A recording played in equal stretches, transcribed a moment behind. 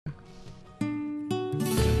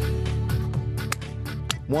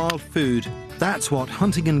Wild food, that's what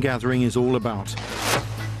hunting and gathering is all about.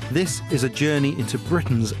 This is a journey into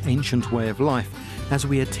Britain's ancient way of life as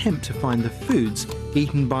we attempt to find the foods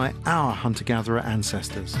eaten by our hunter-gatherer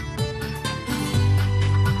ancestors.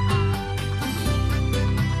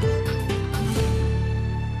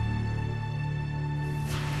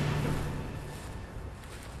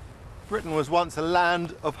 Britain was once a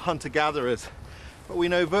land of hunter-gatherers, but we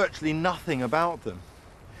know virtually nothing about them.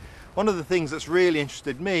 One of the things that's really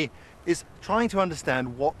interested me is trying to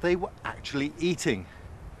understand what they were actually eating.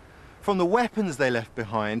 From the weapons they left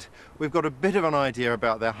behind, we've got a bit of an idea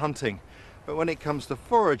about their hunting, but when it comes to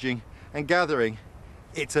foraging and gathering,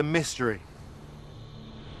 it's a mystery.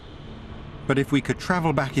 But if we could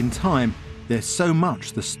travel back in time, there's so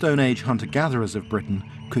much the Stone Age hunter-gatherers of Britain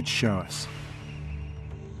could show us.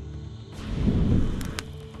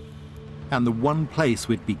 And the one place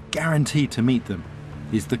we'd be guaranteed to meet them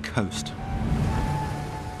is the coast.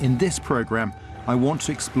 In this programme, I want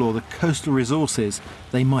to explore the coastal resources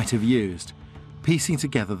they might have used, piecing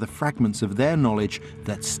together the fragments of their knowledge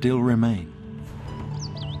that still remain.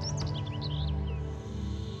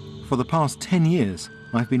 For the past 10 years,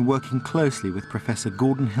 I've been working closely with Professor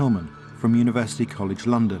Gordon Hillman from University College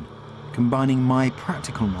London, combining my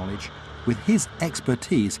practical knowledge with his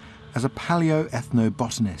expertise as a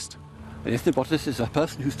paleoethnobotanist. An ethnobotanist is a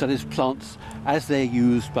person who studies plants as they're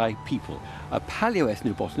used by people. A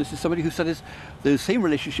paleoethnobotanist is somebody who studies those same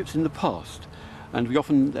relationships in the past. And we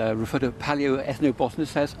often refer to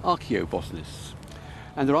paleoethnobotanists as archaeobotanists.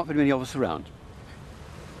 And there aren't very many of us around.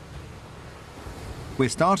 We're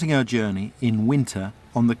starting our journey in winter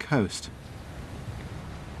on the coast.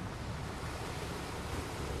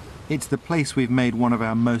 It's the place we've made one of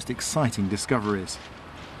our most exciting discoveries.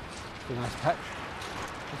 It's a nice patch.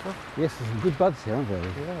 Yes, there's some good buds here, aren't there?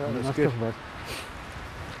 Yeah, that's nice good.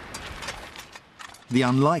 The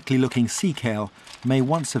unlikely-looking sea kale may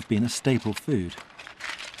once have been a staple food.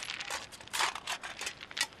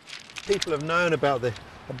 People have known about the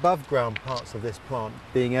above-ground parts of this plant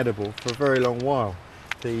being edible for a very long while.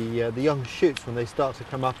 The young shoots, when they start to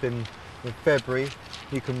come up in February,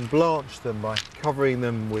 you can blanch them by covering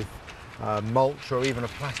them with mulch or even a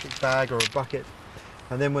plastic bag or a bucket.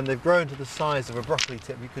 And then when they've grown to the size of a broccoli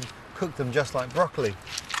tip, you can cook them just like broccoli.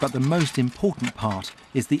 But the most important part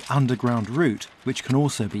is the underground root, which can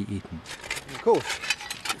also be eaten. Of course,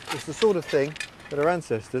 it's the sort of thing that our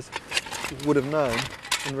ancestors would have known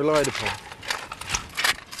and relied upon.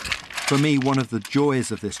 For me, one of the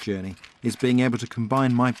joys of this journey is being able to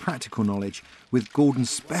combine my practical knowledge with Gordon's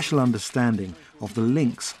special understanding of the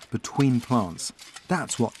links between plants.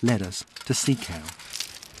 That's what led us to sea kale.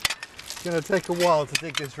 It's going to take a while to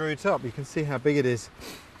dig this root up. You can see how big it is.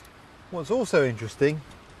 What's also interesting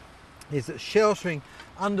is that sheltering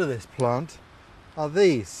under this plant are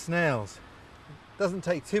these snails. It doesn't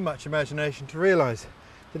take too much imagination to realise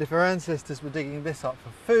that if our ancestors were digging this up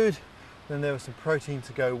for food, then there was some protein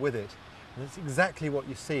to go with it. And it's exactly what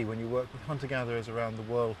you see when you work with hunter-gatherers around the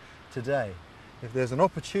world today. If there's an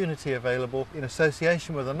opportunity available in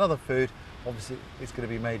association with another food, obviously it's going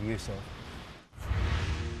to be made use of.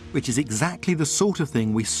 Which is exactly the sort of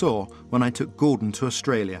thing we saw when I took Gordon to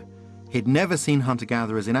Australia. He'd never seen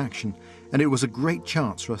hunter-gatherers in action, and it was a great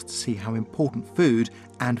chance for us to see how important food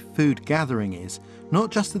and food gathering is,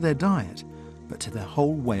 not just to their diet, but to their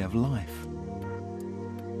whole way of life.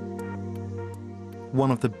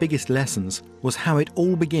 One of the biggest lessons was how it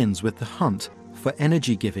all begins with the hunt for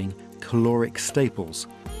energy-giving caloric staples,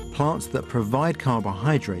 plants that provide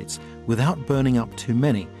carbohydrates without burning up too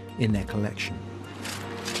many in their collection.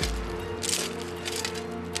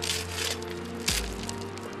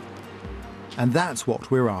 And that's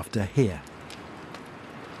what we're after here.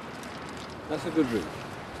 That's a good route.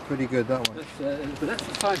 It's pretty good, that one. But that's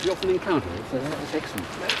the size you often encounter, so that's excellent.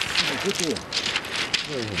 That's a good deal.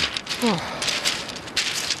 Very good.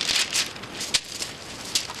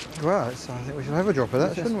 Well, I think we should have a drop of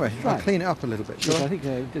that, shouldn't we? Right. I'll clean it up a little bit, shall Yes, I? I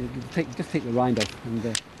think just take the rind off. And,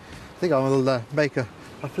 I think I will make a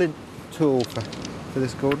flint tool for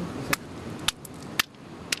this, Gordon.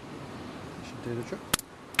 Should do the trick.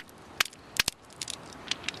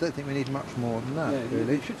 I don't think we need much more than that,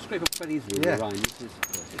 really. You should scrape up quite easily with the rind.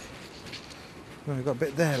 Well, we've got a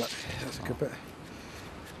bit there, look. That's a good bit.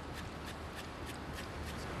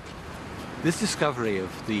 This discovery of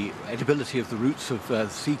the edibility of the roots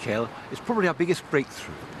of sea kale is probably our biggest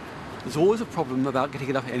breakthrough. There's always a problem about getting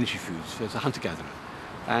enough energy foods as a hunter-gatherer.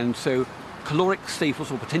 And so caloric staples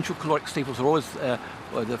or potential caloric staples are always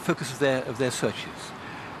the focus of their searches.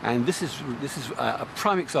 And this is a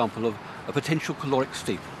prime example of a potential caloric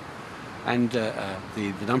staple. And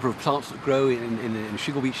the number of plants that grow in a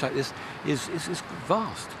shingle beach like this is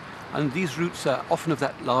vast. And these roots are often of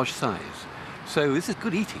that large size. So this is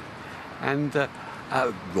good eating, and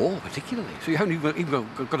raw particularly. So you haven't even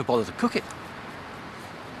got to bother to cook it.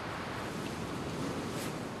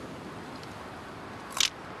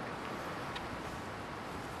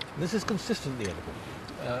 This is consistently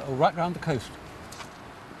edible, right round the coast.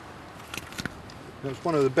 It's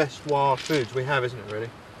one of the best wild foods we have, isn't it, really?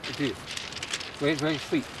 It is. Very, very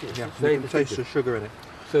sweet. Yes. Yeah, Very you can taste the sugar in it.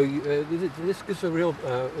 So this gives a real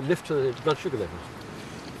lift to the blood sugar levels.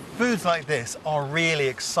 Foods like this are really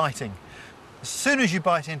exciting. As soon as you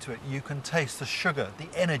bite into it, you can taste the sugar, the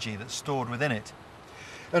energy that's stored within it.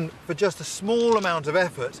 And for just a small amount of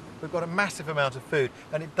effort, we've got a massive amount of food,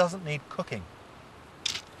 and it doesn't need cooking.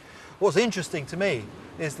 What's interesting to me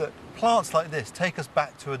is that plants like this take us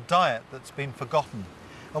back to a diet that's been forgotten,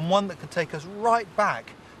 and one that could take us right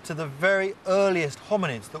back to the very earliest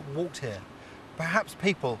hominids that walked here. Perhaps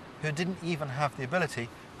people who didn't even have the ability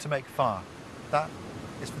to make fire. That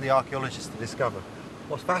is for the archaeologists to discover.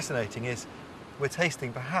 What's fascinating is we're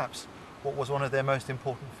tasting perhaps what was one of their most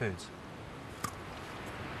important foods.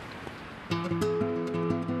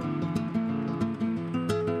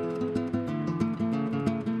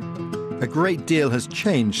 A great deal has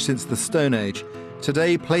changed since the Stone Age.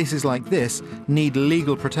 Today, places like this need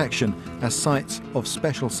legal protection as sites of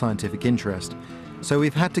special scientific interest. So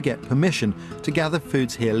we've had to get permission to gather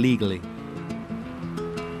foods here legally.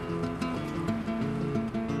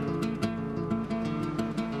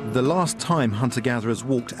 The last time hunter-gatherers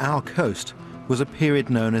walked our coast was a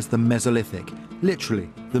period known as the Mesolithic,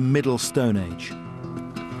 literally the Middle Stone Age.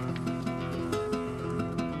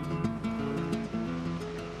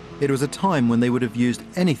 It was a time when they would have used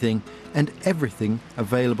anything and everything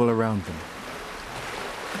available around them.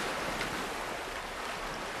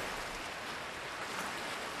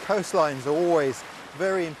 Coastlines are always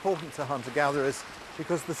very important to hunter-gatherers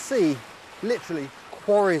because the sea literally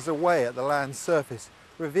quarries away at the land's surface,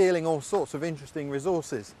 revealing all sorts of interesting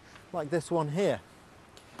resources, like this one here.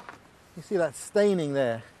 You see that staining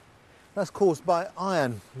there? That's caused by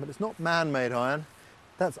iron, but it's not man-made iron.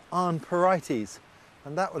 That's iron pyrites,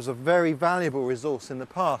 and that was a very valuable resource in the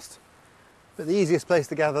past. But the easiest place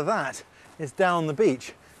to gather that is down the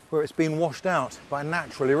beach, where it's been washed out by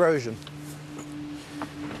natural erosion.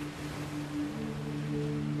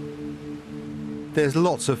 There's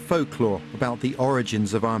lots of folklore about the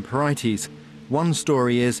origins of iron pyrites. One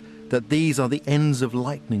story is that these are the ends of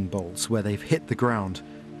lightning bolts where they've hit the ground,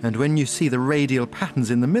 and when you see the radial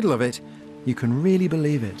patterns in the middle of it, you can really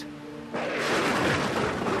believe it.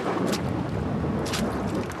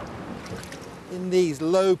 In these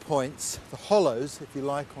low points, the hollows, if you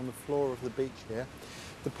like, on the floor of the beach here,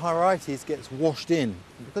 the pyrites gets washed in.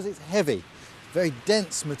 And because it's heavy, very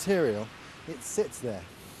dense material, it sits there.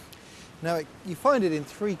 Now, you find it in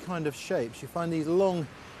three kind of shapes. You find these long,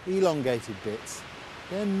 elongated bits.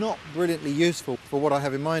 They're not brilliantly useful for what I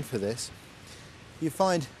have in mind for this. You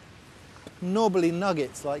find knobbly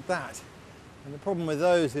nuggets like that. And the problem with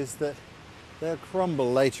those is that they'll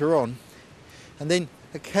crumble later on. And then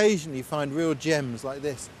occasionally you find real gems like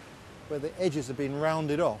this, where the edges have been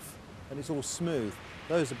rounded off and it's all smooth.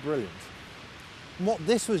 Those are brilliant. And what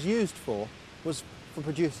this was used for was for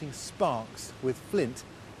producing sparks with flint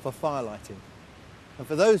for firelighting. And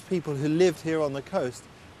for those people who lived here on the coast,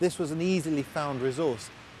 this was an easily found resource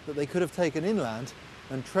that they could have taken inland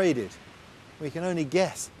and traded. We can only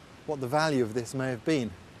guess what the value of this may have been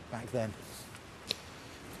back then.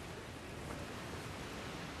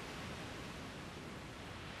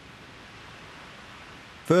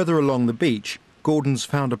 Further along the beach, Gordon's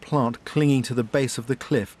found a plant clinging to the base of the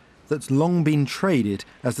cliff that's long been traded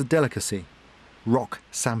as a delicacy, rock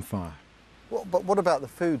samphire. But what about the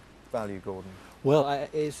food value, Gordon? Well,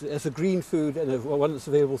 as a green food and one that's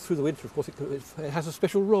available through the winter, of course, it has a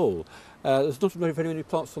special role. There's not very many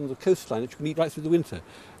plants on the coastline that you can eat right through the winter.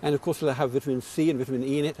 And of course, it'll have vitamin C and vitamin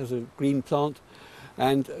E in it as a green plant,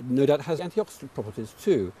 and no doubt has antioxidant properties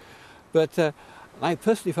too. But I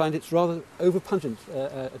personally find it's rather over-pungent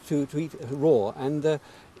to eat raw, and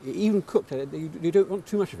even cooked, you don't want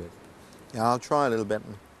too much of it. Yeah, I'll try a little bit.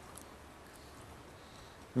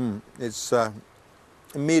 It's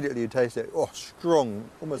immediately you taste it. Oh, strong,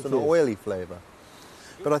 almost an oily flavour.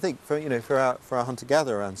 But I think for our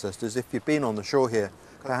hunter-gatherer ancestors, if you've been on the shore here,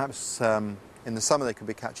 perhaps in the summer they could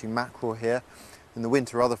be catching mackerel here. In the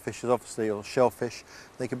winter, other fishes, obviously, or shellfish.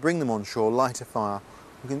 They could bring them on shore, light a fire.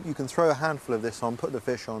 You can throw a handful of this on, put the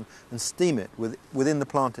fish on, and steam it within the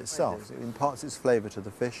plant itself. It imparts its flavour to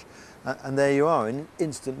the fish, and there you are, an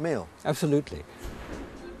instant meal. Absolutely.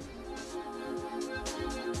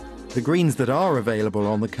 The greens that are available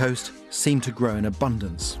on the coast seem to grow in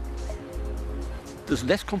abundance. There's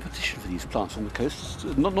less competition for these plants on the coast.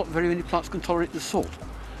 Not very many plants can tolerate the salt.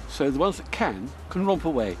 So the ones that can romp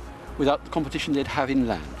away without the competition they'd have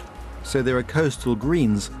inland. So there are coastal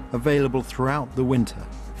greens available throughout the winter.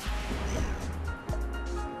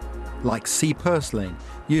 Like sea purslane,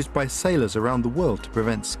 used by sailors around the world to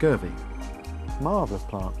prevent scurvy. Marvellous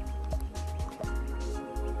plant.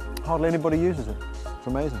 Hardly anybody uses it. It's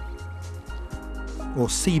amazing. Or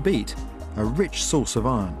sea beet, a rich source of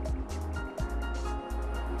iron.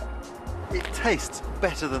 It tastes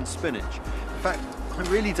better than spinach. In fact, I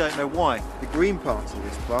really don't know why the green parts of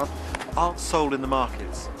this plant aren't sold in the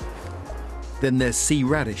markets. Then there's sea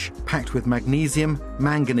radish, packed with magnesium,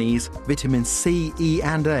 manganese, vitamin C, E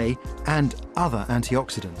and A, and other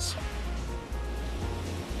antioxidants.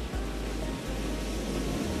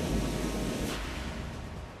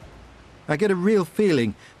 I get a real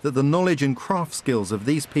feeling that the knowledge and craft skills of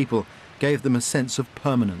these people gave them a sense of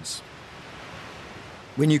permanence.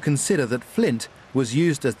 When you consider that flint was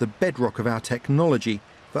used as the bedrock of our technology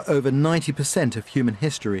for over 90% of human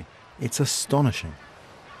history, it's astonishing.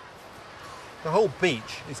 The whole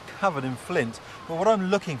beach is covered in flint, but what I'm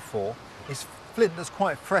looking for is flint that's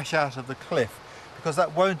quite fresh out of the cliff, because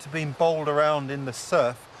that won't have been bowled around in the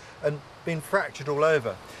surf and been fractured all over.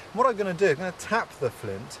 And what I'm going to do, I'm going to tap the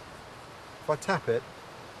flint. If I tap it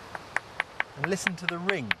and listen to the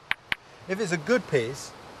ring, if it's a good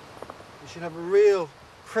piece, it should have a real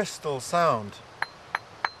crystal sound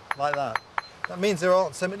like that. That means there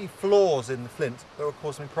aren't so many flaws in the flint that will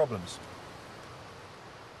cause me problems.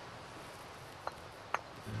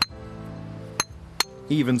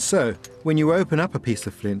 Even so, when you open up a piece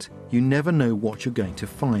of flint, you never know what you're going to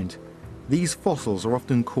find. These fossils are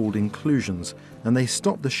often called inclusions, and they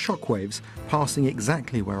stop the shock waves passing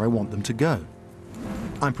exactly where I want them to go.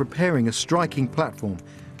 I'm preparing a striking platform.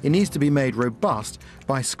 It needs to be made robust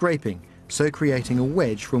by scraping, so creating a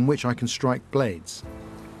wedge from which I can strike blades.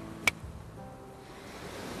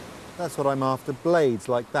 That's what I'm after, blades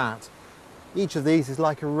like that. Each of these is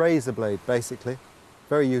like a razor blade, basically.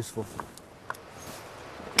 Very useful.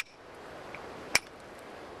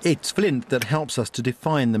 It's flint that helps us to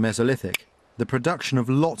define the Mesolithic, the production of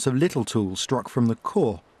lots of little tools struck from the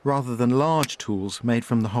core rather than large tools made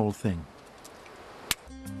from the whole thing.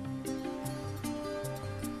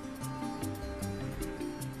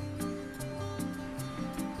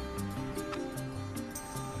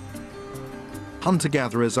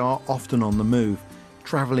 Hunter-gatherers are often on the move,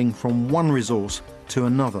 travelling from one resource to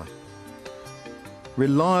another.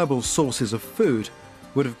 Reliable sources of food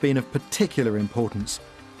would have been of particular importance.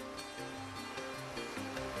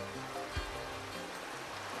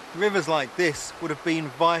 Rivers like this would have been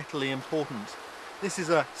vitally important. This is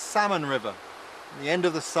a salmon river. At the end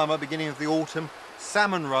of the summer, beginning of the autumn,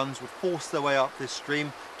 salmon runs would force their way up this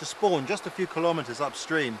stream to spawn just a few kilometres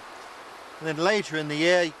upstream. And then later in the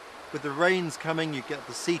year, with the rains coming, you get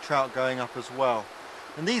the sea trout going up as well.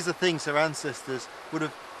 And these are things their ancestors would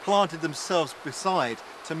have planted themselves beside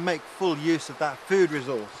to make full use of that food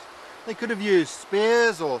resource. They could have used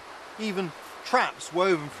spears or even traps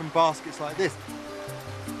woven from baskets like this.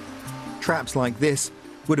 Traps like this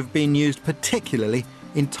would have been used particularly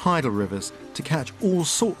in tidal rivers to catch all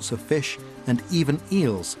sorts of fish and even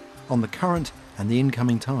eels on the current and the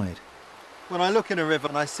incoming tide. When I look in a river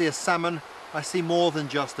and I see a salmon, I see more than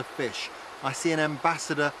just a fish. I see an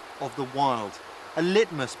ambassador of the wild, a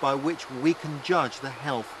litmus by which we can judge the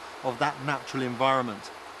health of that natural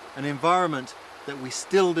environment, an environment that we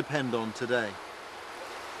still depend on today.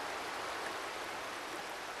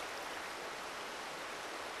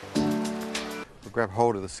 Grab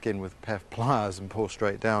hold of the skin with a pair of pliers and pull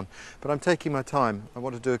straight down, but I'm taking my time. I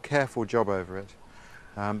want to do a careful job over it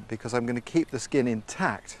because I'm going to keep the skin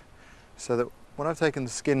intact, so that when I've taken the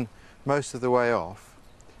skin most of the way off,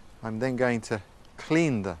 I'm then going to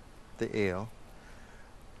clean the eel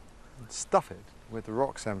and stuff it with the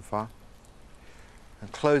rock samphire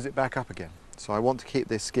and close it back up again. So I want to keep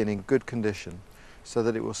this skin in good condition so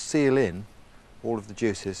that it will seal in all of the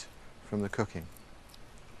juices from the cooking.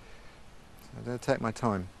 I'm going to take my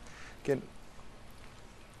time. Again,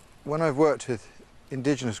 when I've worked with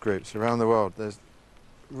indigenous groups around the world, there's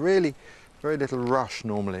really very little rush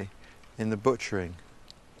normally in the butchering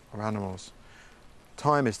of animals.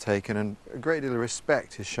 Time is taken and a great deal of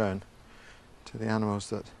respect is shown to the animals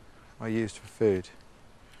that are used for food.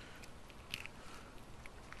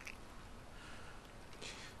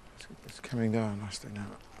 It's coming down nicely now.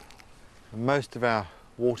 Most of our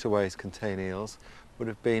waterways contain eels, would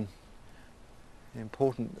have been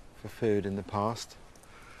important for food in the past.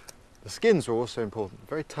 The skins are also important,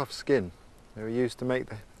 very tough skin. They were used to make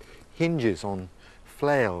the hinges on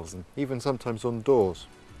flails and even sometimes on doors.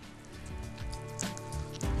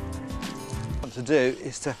 What I want to do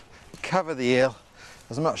is to cover the eel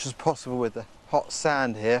as much as possible with the hot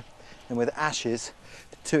sand here and with ashes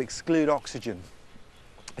to exclude oxygen.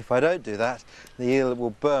 If I don't do that, the eel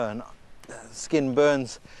will burn. The skin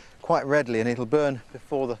burns quite readily and it'll burn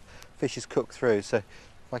before the fish is cooked through. So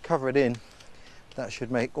if I cover it in, that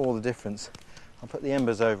should make all the difference. I'll put the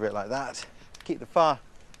embers over it like that, keep the fire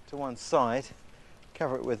to one side,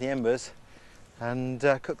 cover it with the embers and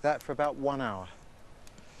cook that for about 1 hour.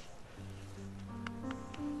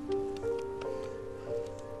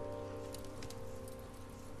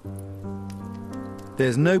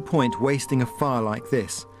 There's no point wasting a fire like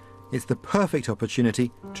this. It's the perfect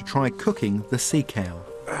opportunity to try cooking the sea kale.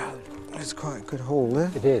 There's quite a good haul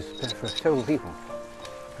there. It is, for several people.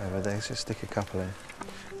 Over there, let's just stick a couple in.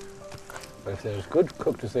 But if they're as good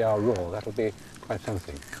cooked as they are raw, that'll be quite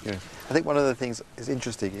something. Yeah. I think one of the things that's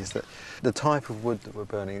interesting is that the type of wood that we're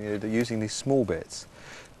burning, you know, using these small bits,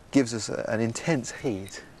 gives us an intense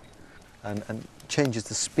heat and changes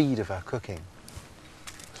the speed of our cooking.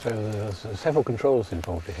 So there's several controls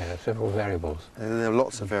involved here, several variables. There are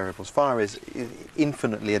lots of variables. Fire is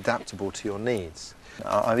infinitely adaptable to your needs.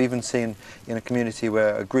 I've even seen in a community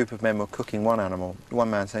where a group of men were cooking one animal, one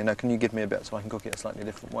man saying, no, can you give me a bit so I can cook it a slightly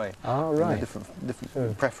different way? Oh, right.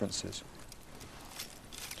 Different preferences.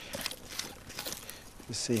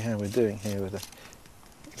 You see how we're doing here with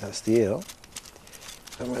that's the eel.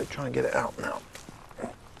 So I'm going to try and get it out now.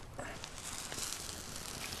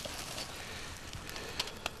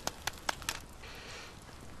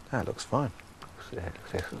 That looks fine. Yeah, it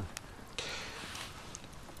looks excellent.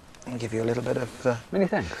 I'll give you a little bit of... Many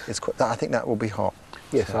thanks. I think that will be hot.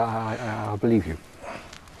 Yes, so. I'll believe you.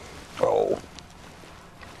 Oh.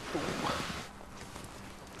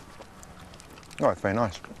 Oh, it's very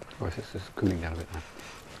nice. Oh, it's just cooling down a bit now.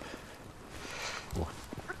 Oh.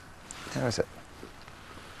 How is it?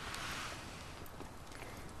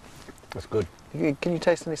 That's good. Can you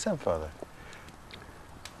taste any samphire though?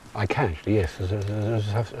 I can actually, yes. There's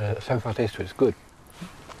a samphire taste to it. It's good.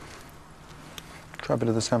 Try a bit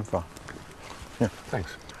of the samphire. Yeah.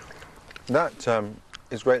 Thanks. That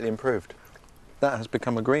is greatly improved. That has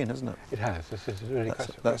become a green, hasn't it? It has. This is really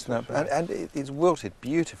that's now, and it's wilted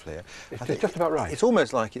beautifully. It's just about right. It's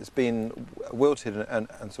almost like it's been wilted and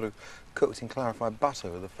sort of cooked in clarified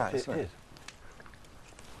butter with the fat. It is.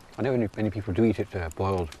 I know many people do eat it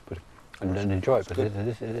boiled, and enjoy it, but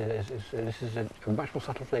this is a much more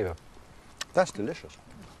subtle flavour. That's delicious.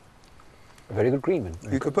 A very good green one.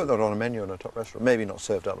 You could put that on a menu in a top restaurant. Maybe not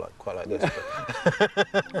served up quite like this.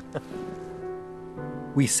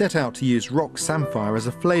 We set out to use rock samphire as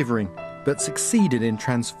a flavouring, but succeeded in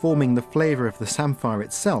transforming the flavour of the samphire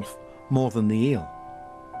itself more than the eel.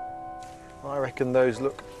 I reckon those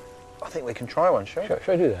look... I think we can try one, shall we?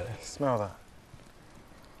 Shall I do that? Smell that.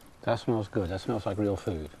 That smells good. That smells like real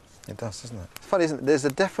food. It does, doesn't it? It's funny, isn't it? There's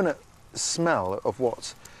a definite smell of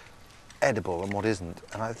what's edible and what isn't,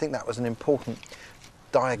 and I think that was an important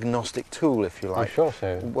diagnostic tool, if you like. I'm sure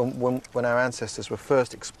so. When our ancestors were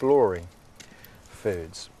first exploring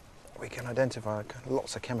foods, we can identify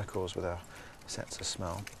lots of chemicals with our sense of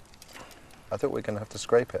smell. I thought we were going to have to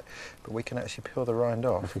scrape it, but we can actually peel the rind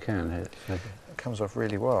off. If we can. It comes off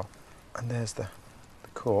really well. And there's the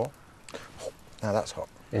core. Now that's hot.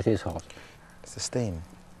 It is hot. It's the steam.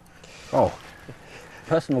 Oh,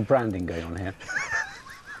 personal branding going on here.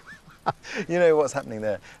 You know what's happening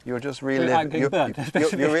there? You're just reliving.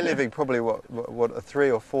 You're reliving probably what a 3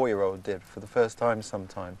 or 4 year old did for the first time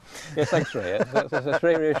sometime. Yes, thanks, Ray. That's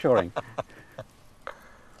very reassuring.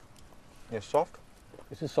 It's soft.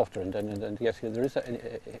 This is softer, and yes, there is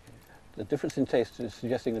the difference in taste is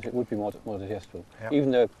suggesting that it would be more digestible, yep.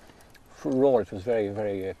 Even though raw it was very,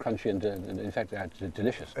 very crunchy and in fact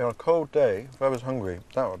delicious. On a cold day, if I was hungry,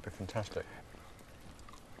 that would be fantastic.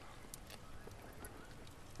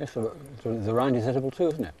 Yes, the rind is edible too,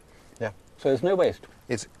 isn't it? Yeah. So there's no waste.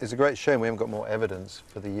 It's a great shame we haven't got more evidence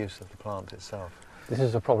for the use of the plant itself. This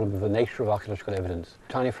is a problem with the nature of archaeological evidence.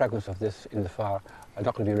 Tiny fragments of this in the fire are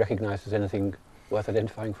not going to be recognised as anything worth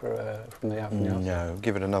identifying from the outside. No,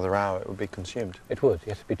 give it another hour, it would be consumed. It would,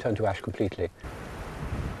 yes, it'd be turned to ash completely.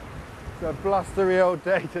 It's a blustery old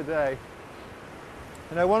day today.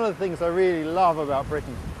 You know, one of the things I really love about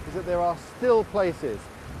Britain is that there are still places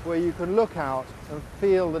where you can look out and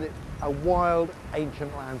feel that it's a wild,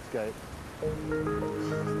 ancient landscape.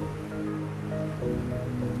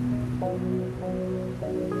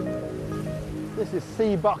 This is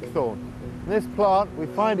sea buckthorn. And this plant, we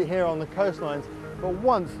find it here on the coastlines, But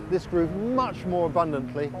once this grew much more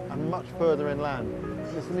abundantly and much further inland.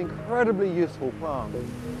 It's an incredibly useful plant.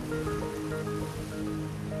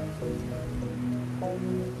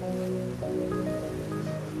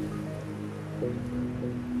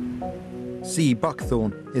 Sea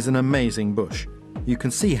buckthorn is an amazing bush. You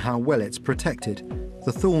can see how well it's protected.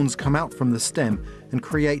 The thorns come out from the stem and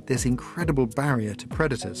create this incredible barrier to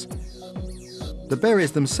predators. The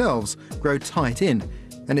berries themselves grow tight in,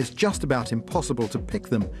 and it's just about impossible to pick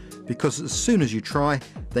them because as soon as you try,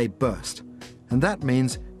 they burst. And that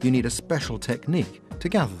means you need a special technique to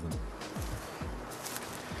gather them.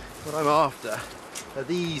 What I'm after are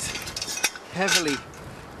these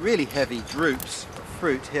really heavy drupes of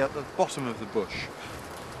fruit here at the bottom of the bush.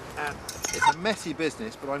 And it's a messy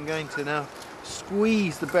business, but I'm going to now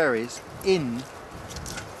squeeze the berries in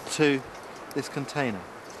to this container.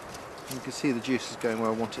 You can see the juice is going where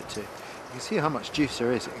I want it to. You can see how much juice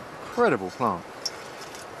there is. Incredible plant.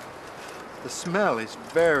 The smell is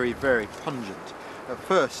very, very pungent. At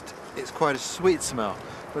first, it's quite a sweet smell,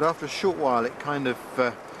 but after a short while, it kind of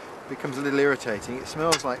becomes a little irritating. It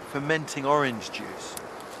smells like fermenting orange juice.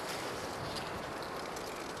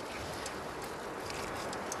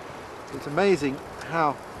 It's amazing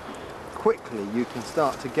how quickly you can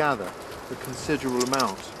start to gather a considerable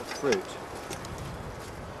amount of fruit.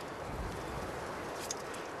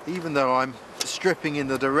 Even though I'm stripping in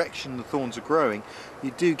the direction the thorns are growing,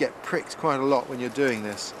 you do get pricked quite a lot when you're doing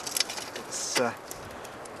this. It's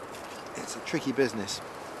a tricky business.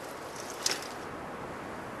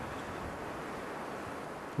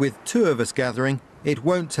 With two of us gathering, it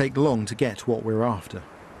won't take long to get what we're after.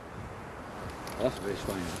 Oh, that's very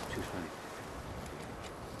fine, too fine.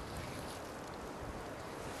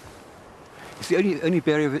 It's the only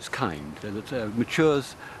berry of its kind that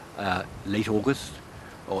matures late August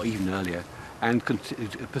or even earlier, and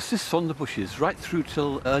it persists on the bushes right through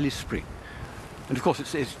till early spring. And of course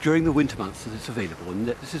it's during the winter months that it's available, and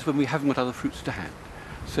this is when we haven't got other fruits to hand.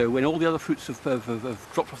 So when all the other fruits have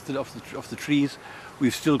dropped off the trees,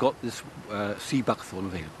 we've still got this sea buckthorn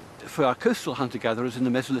available. For our coastal hunter-gatherers in the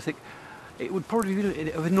Mesolithic, it would probably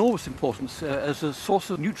be of enormous importance as a source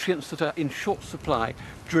of nutrients that are in short supply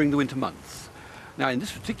during the winter months. Now in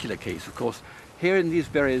this particular case, of course, here in these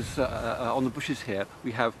berries on the bushes here,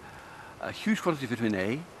 we have a huge quantity of vitamin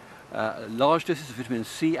A, large doses of vitamin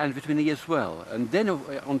C and vitamin E as well. And then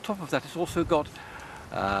on top of that, it's also got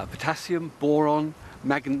potassium, boron,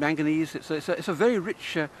 manganese. It's a very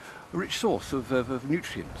rich source of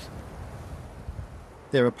nutrients.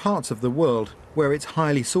 There are parts of the world where it's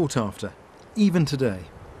highly sought after, even today.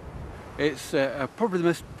 It's probably the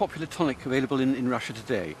most popular tonic available in Russia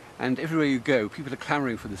today, and everywhere you go people are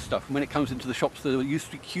clamouring for this stuff, and when it comes into the shops there used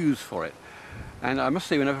to be queues for it. And I must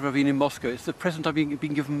say, whenever I've been in Moscow, it's the present I've been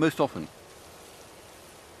given most often.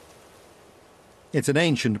 It's an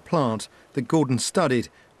ancient plant that Gordon studied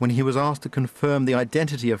when he was asked to confirm the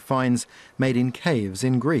identity of finds made in caves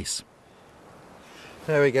in Greece.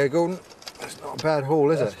 There we go, Gordon. That's not a bad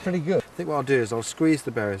haul, is it? That's pretty good. I think what I'll do is I'll squeeze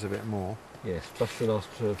the berries a bit more. Yes, plus the last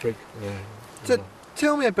break. So,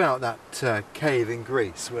 tell me about that cave in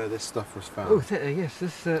Greece where this stuff was found. Oh, yes,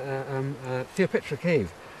 this Theopetra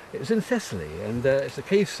cave. It was in Thessaly, and it's a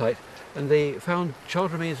cave site, and they found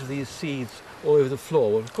charred remains of these seeds all over the floor.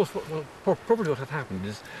 Well, of course, probably what had happened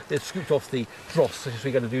is they'd scooped off the dross, such as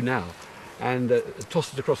we're going to do now, and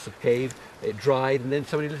tossed it across the cave. It dried, and then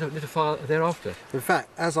somebody lit a fire thereafter. In fact,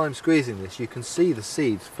 as I'm squeezing this, you can see the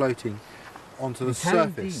seeds floating onto the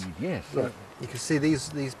surface. Indeed, yes. Look, you can see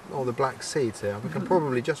these all the black seeds here. I can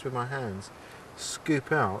probably just with my hands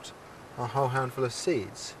scoop out a whole handful of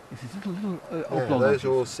seeds. It's little yeah, those are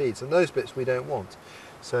all seeds, and those bits we don't want.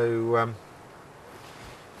 So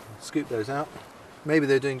scoop those out. Maybe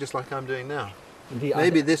they're doing just like I'm doing now. Indeed,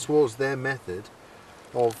 maybe this was their method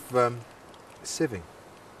of sieving.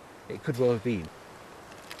 It could well have been.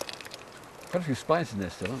 Quite a few spines in there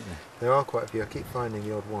still, aren't there? There are quite a few. I keep finding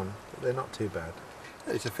the odd one, but they're not too bad.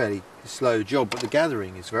 It's a fairly slow job, but the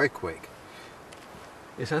gathering is very quick.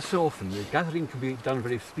 Yes, as so often, the gathering can be done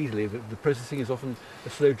very speedily, but the processing is often a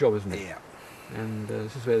slow job, isn't it? Yeah. And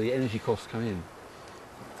this is where the energy costs come in.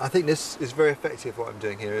 I think this is very effective, what I'm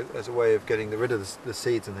doing here, as a way of getting rid of the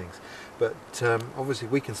seeds and things. But obviously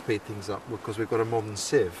we can speed things up because we've got a modern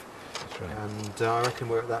sieve. That's right. And I reckon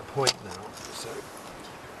we're at that point now. So.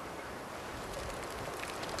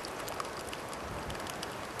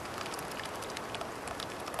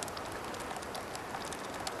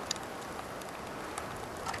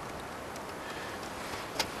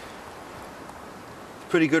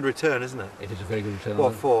 Pretty good return, isn't it? It is a very good return.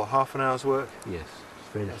 What for? Half an hour's work? Yes, it's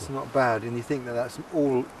very That's little. not bad, and you think that that's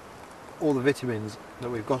all all the vitamins that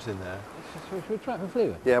we've got in there. Should we try it for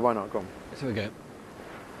flavour? Yeah, why not? Go on. Let's have a go.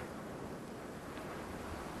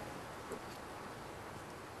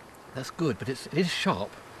 That's good, but it is sharp.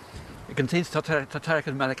 It contains tartaric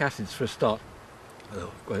and malic acids for a start.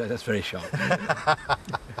 Oh, God, that's very sharp.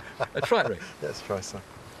 Let's try it, Rick. Let's try some.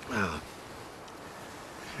 Ah.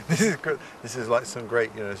 This is good. This is like some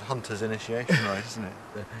great, hunter's initiation, right, isn't it?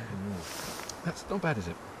 That's not bad, is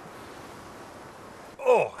it?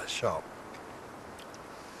 Oh, that's sharp.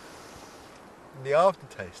 The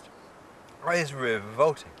aftertaste is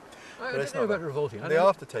revolting. I don't know about revolting. The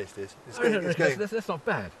aftertaste is. That's not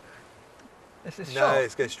bad. It's no, sharp.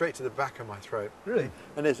 it's going straight to the back of my throat. Really?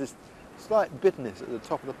 And there's this slight bitterness at the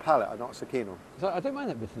top of the palate I'm not so keen on. So I don't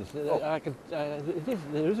mind that bitterness.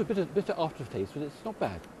 There is a bitter aftertaste, but it's not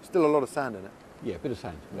bad. Still a lot of sand in it. Yeah, a bit of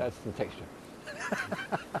sand. That's the texture.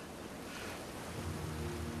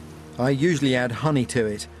 I usually add honey to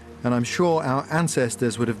it, and I'm sure our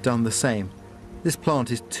ancestors would have done the same. This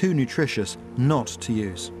plant is too nutritious not to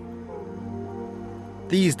use.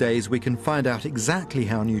 These days we can find out exactly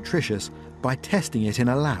how nutritious by testing it in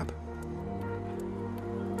a lab.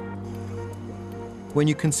 When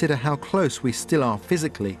you consider how close we still are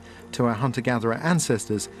physically to our hunter-gatherer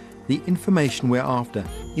ancestors, the information we're after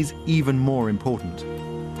is even more important.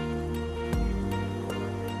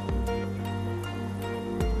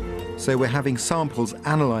 So we're having samples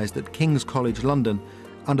analysed at King's College London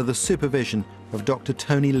under the supervision of Dr.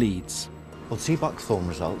 Tony Leeds. Well, sea buckthorn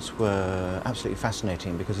results were absolutely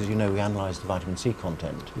fascinating because, as you know, we analysed the vitamin C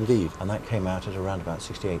content. Indeed. And that came out at around about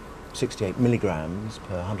 68 milligrams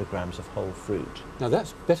per 100 grams of whole fruit. Now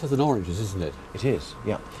that's better than oranges, isn't it? It is,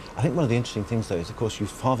 yeah. I think one of the interesting things, though, is, of course,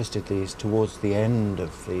 you've harvested these towards the end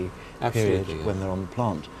of the period when they're on the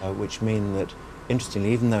plant, which mean that,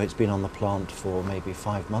 interestingly, even though it's been on the plant for maybe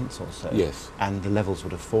 5 months or so, yes, and the levels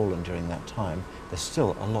would have fallen during that time, there's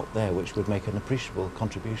still a lot there which would make an appreciable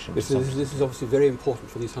contribution. This is obviously very important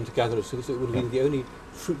for these hunter-gatherers, so it would have been the only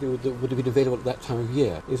fruit that would have been available at that time of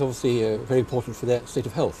year. It's obviously very important for their state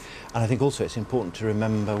of health. And I think also it's important to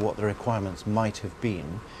remember what the requirements might have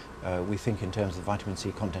been. We think in terms of vitamin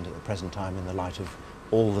C content at the present time in the light of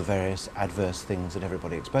all the various adverse things that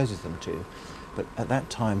everybody exposes them to. But at that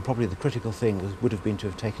time, probably the critical thing would have been to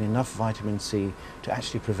have taken enough vitamin C to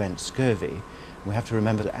actually prevent scurvy. We have to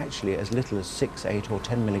remember that actually as little as 6, 8 or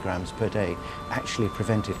 10 milligrams per day actually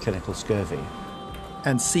prevented clinical scurvy.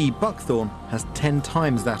 And sea buckthorn has 10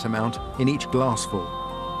 times that amount in each glassful.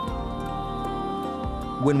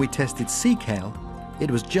 When we tested sea kale, it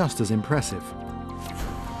was just as impressive.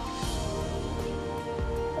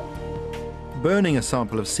 Burning a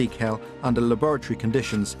sample of sea kale under laboratory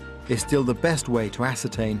conditions is still the best way to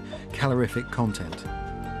ascertain calorific content.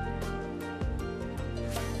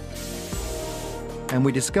 And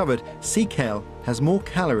we discovered sea kale has more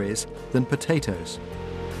calories than potatoes.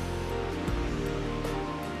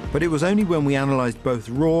 But it was only when we analysed both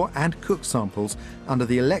raw and cooked samples under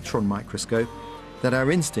the electron microscope that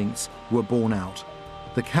our instincts were borne out.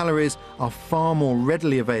 The calories are far more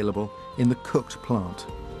readily available in the cooked plant.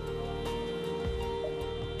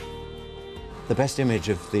 The best image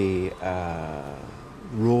of the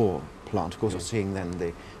raw plant, of course, we're seeing then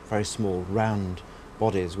the very small round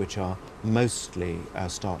bodies which are mostly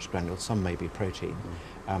starch granules, some may be protein.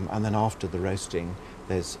 And then after the roasting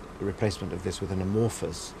there's a replacement of this with an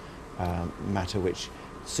amorphous matter which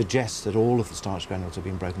suggests that all of the starch granules have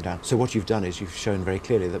been broken down. So what you've done is you've shown very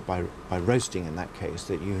clearly that by roasting in that case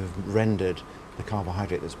that you have rendered the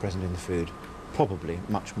carbohydrate that's present in the food probably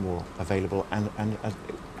much more available, and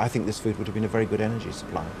I think this food would have been a very good energy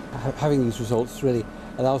supply. Having these results really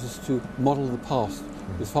allows us to model the past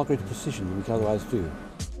with far greater precision than we can otherwise do.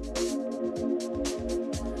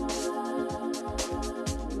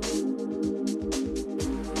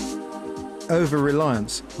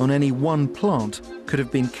 Over-reliance on any one plant could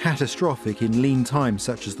have been catastrophic in lean times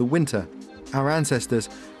such as the winter. Our ancestors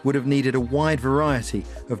would have needed a wide variety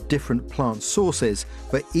of different plant sources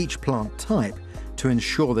for each plant type to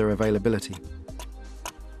ensure their availability.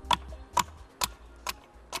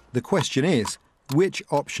 The question is, which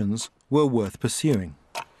options were worth pursuing?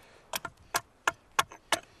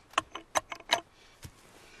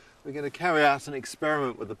 We're going to carry out an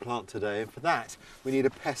experiment with the plant today, and for that we need a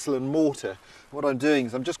pestle and mortar. What I'm doing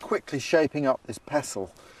is I'm just quickly shaping up this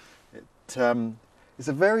pestle. It's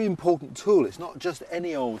a very important tool. It's not just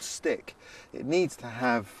any old stick. It needs to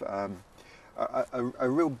have a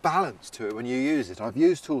real balance to it when you use it. I've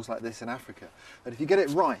used tools like this in Africa, and if you get it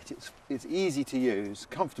right, it's easy to use,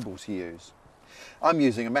 comfortable to use. I'm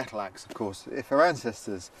using a metal axe, of course. If our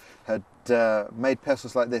ancestors had made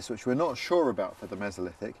pestles like this, which we're not sure about for the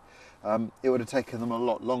Mesolithic, it would have taken them a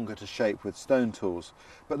lot longer to shape with stone tools,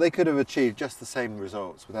 but they could have achieved just the same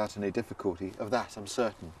results without any difficulty. Of that I'm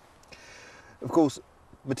certain. Of course,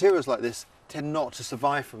 materials like this tend not to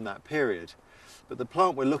survive from that period, but the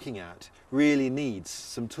plant we're looking at really needs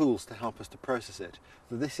some tools to help us to process it.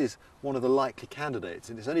 So this is one of the likely candidates,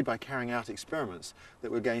 and it's only by carrying out experiments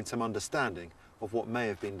that we'll gain some understanding of what may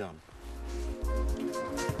have been done.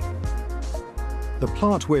 The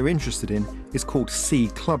plant we're interested in is called sea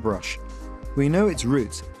clubrush. We know its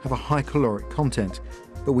roots have a high caloric content,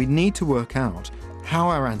 but we need to work out how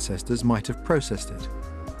our ancestors might have processed it.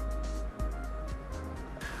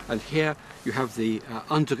 And here you have the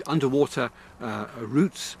underwater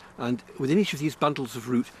roots, and within each of these bundles of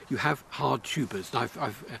root you have hard tubers. And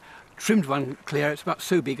I've trimmed one clear. It's about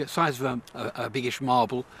so big, the size of a biggish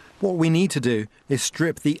marble. What we need to do is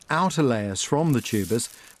strip the outer layers from the tubers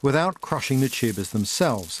without crushing the tubers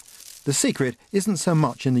themselves. The secret isn't so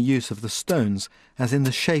much in the use of the stones as in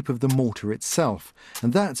the shape of the mortar itself,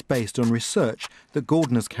 and that's based on research that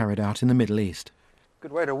Gordon has carried out in the Middle East.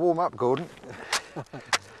 Good way to warm up, Gordon.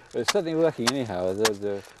 It's certainly working anyhow.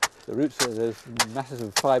 The roots, there's masses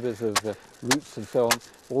of fibres of roots and so on.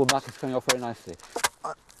 All the muck is coming off very nicely.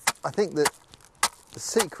 I think that the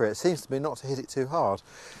secret seems to be not to hit it too hard.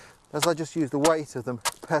 As I just use the weight of the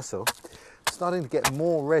pestle, it's starting to get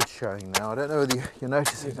more red showing now. I don't know whether you're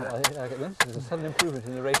noticing that. There's a sudden improvement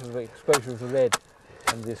in the rate of exposure of the red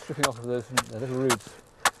and the stripping off of those little roots.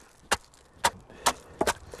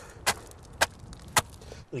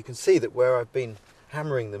 You can see that where I've been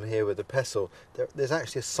hammering them here with the pestle, there's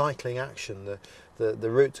actually a cycling action. The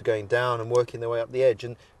roots are going down and working their way up the edge,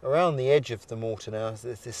 and around the edge of the mortar now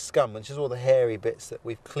there's this scum, which is all the hairy bits that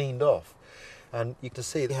we've cleaned off. And you can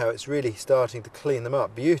see how it's really starting to clean them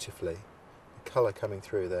up beautifully. The colour coming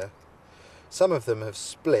through there. Some of them have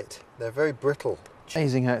split. They're very brittle.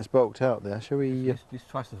 Amazing how it's bulked out there. Shall we? It's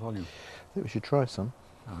twice the volume. I think we should try some.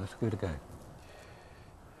 Oh, let's give it a go.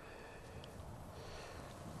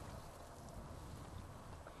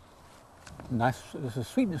 Nice, there's a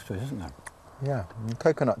sweetness to it, isn't there? Yeah, and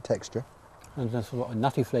coconut texture. And there's a lot of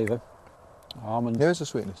nutty flavour. Almond. There is a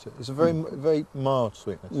sweetness to it. It's a very, very mild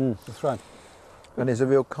sweetness. That's right. And there's a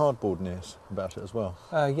real cardboardness about it as well.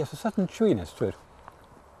 Yes, a certain chewiness to it.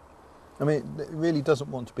 I mean, it really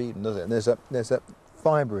doesn't want to be eaten, does it? And there's that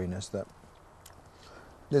fibriness that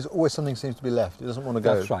there's always something seems to be left. It doesn't want to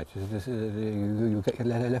go. That's right. You get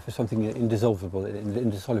left with something indissoluble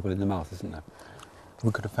in the mouth, isn't there?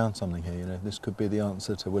 We could have found something here, you know. This could be the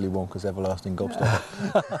answer to Willy Wonka's everlasting gobstopper.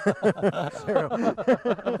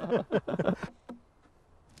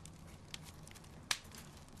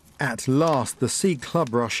 At last, the sea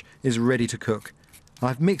clubrush is ready to cook.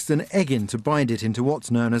 I've mixed an egg in to bind it into what's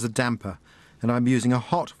known as a damper, and I'm using a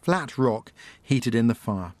hot, flat rock heated in the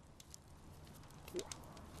fire.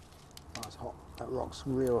 That's hot. That rock's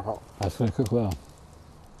real hot. That's going to cook well.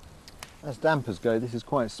 As dampers go, this is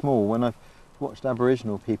quite small. When I've watched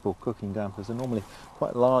Aboriginal people cooking dampers, they're normally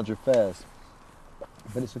quite large affairs.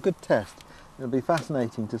 But it's a good test. It'll be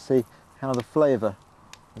fascinating to see how the flavour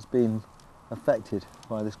has been affected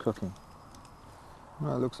by this cooking.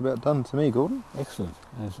 Well, it looks about done to me, Gordon. Excellent.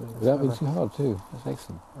 Without being too hard too. That's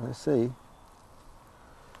excellent. Let's see.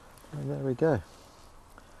 And there we go.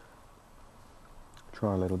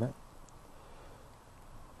 Try a little bit.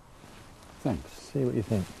 Thanks. See what you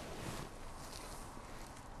think.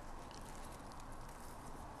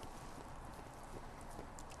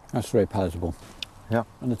 That's very palatable. Yeah.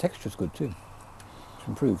 And the texture's good too. It's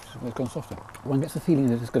improved. It's gone softer. One gets the feeling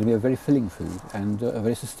that it's going to be a very filling food and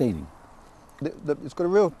very sustaining. It's got a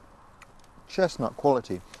real chestnut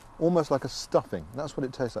quality, almost like a stuffing. That's what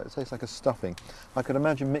it tastes like. It tastes like a stuffing. I could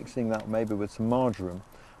imagine mixing that maybe with some marjoram,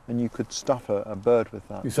 and you could stuff a bird with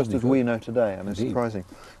that, just as we know today. I mean, it's surprising.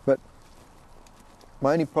 But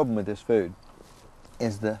my only problem with this food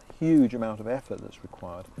is the huge amount of effort that's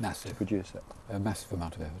required to produce it. A massive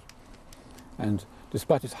amount of effort. And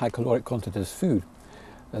despite its high caloric content as food,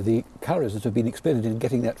 the calories that have been expended in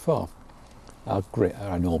getting that far are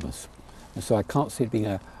enormous. And so I can't see it being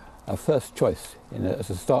a first choice as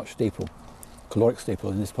a starch staple, caloric staple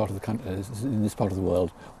in this part of the country, in this part of the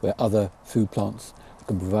world, where other food plants that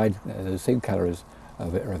can provide those same calories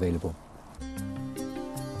are available.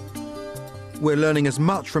 We're learning as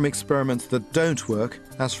much from experiments that don't work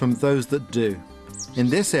as from those that do. In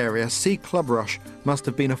this area, sea clubrush must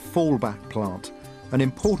have been a fallback plant, an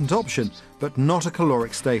important option, but not a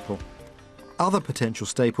caloric staple. Other potential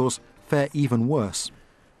staples fare even worse.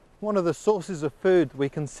 One of the sources of food we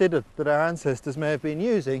considered that our ancestors may have been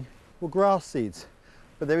using were grass seeds.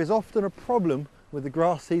 But there is often a problem with the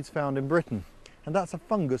grass seeds found in Britain. and that's a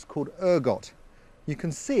fungus called ergot. You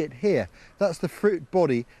can see it here. That's the fruit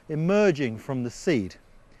body emerging from the seed.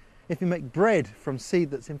 If you make bread from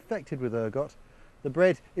seed that's infected with ergot, the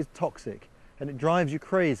bread is toxic and it drives you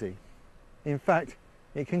crazy. In fact,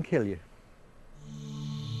 it can kill you.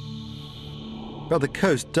 But the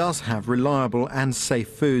coast does have reliable and safe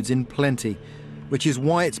foods in plenty, which is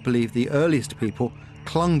why it's believed the earliest people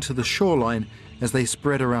clung to the shoreline as they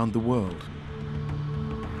spread around the world.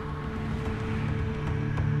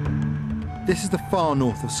 This is the far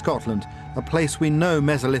north of Scotland, a place we know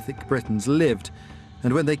Mesolithic Britons lived,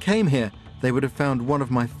 and when they came here, they would have found one of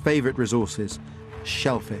my favourite resources,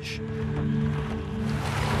 shellfish.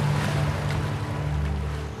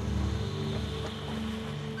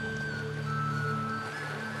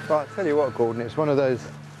 Well, I'll tell you what, Gordon, it's one of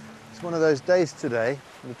those days today.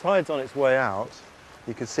 The tide's on its way out.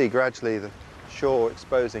 You can see gradually the shore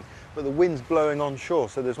exposing, but the wind's blowing on shore,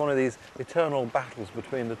 so there's one of these eternal battles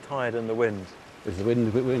between the tide and the wind. Is the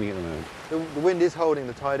wind winning at the moment? The wind is holding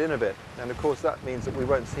the tide in a bit, and of course that means that we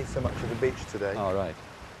won't see so much of the beach today. Oh, right.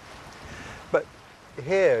 But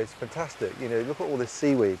here it's fantastic, you know, look at all this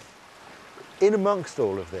seaweed. In amongst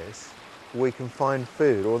all of this, we can find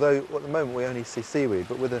food, although at the moment we only see seaweed,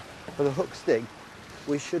 but with a hook stick,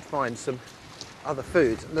 we should find some other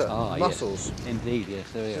food. Look, mussels. Yes. Indeed, yes,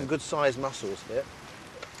 there we Some are. good sized mussels here.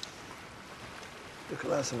 Look at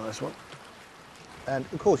that, that's a nice one. And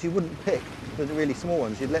of course you wouldn't pick the really small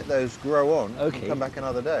ones, you'd let those grow on and come back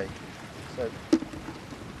another day. So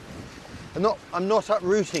I'm not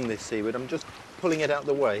uprooting this seaweed, I'm just pulling it out of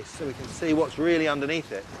the way so we can see what's really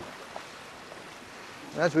underneath it.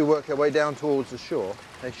 And as we work our way down towards the shore,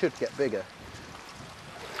 they should get bigger.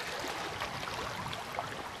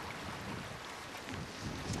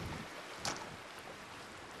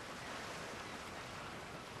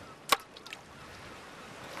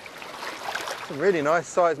 Some really nice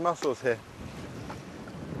sized mussels here.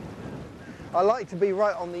 I like to be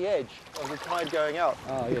right on the edge of the tide going out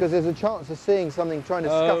because there's a chance of seeing something trying to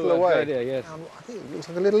scuttle away. Good idea, yes. I think it looks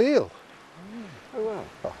like a little eel. Oh, wow.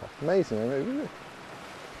 Oh, amazing. Isn't it?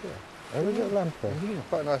 Yeah. There's a little lamp there.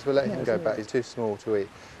 Quite nice we'll let him go back. He's too small to eat.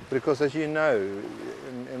 But of course, as you know,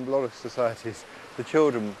 in a lot of societies, the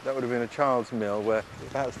children, that would have been a child's meal, where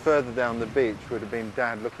perhaps further down the beach would have been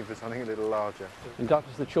Dad looking for something a little larger. And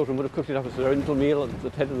doubtless the children would have cooked it up as their own little meal at the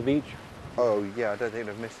head of the beach. Oh yeah, I don't think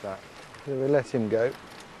they've missed that. So we'll let him go.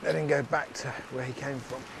 Let him go back to where he came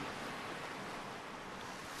from.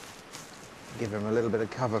 Give him a little bit of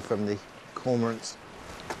cover from the cormorants.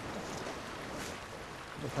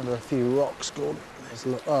 Look under a few rocks, Gordon.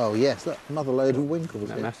 Oh yes, that another load of winkles.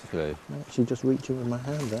 That massive load. I'm actually just reaching with my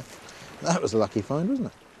hand there. That was a lucky find, wasn't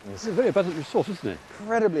it? It's a very abundant resource, isn't it?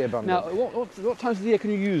 Incredibly abundant. Now, what times of the year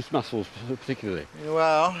can you use mussels particularly?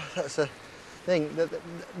 Well, that's a thing.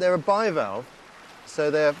 They're a bivalve,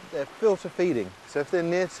 so they're filter feeding. So if they're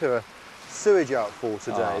near to a sewage outfall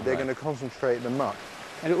today, they're going to concentrate the muck.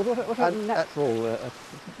 And what about natural?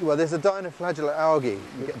 Well, there's a dinoflagellate algae.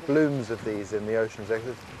 You get blooms of these in the oceans. They're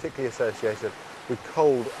particularly associated with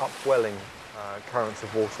cold upwelling currents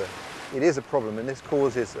of water. It is a problem, and this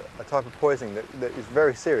causes a type of poisoning that is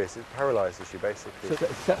very serious. It paralyses you, basically. So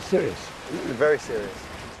that's serious? Very serious.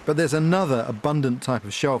 But there's another abundant type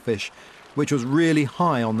of shellfish which was really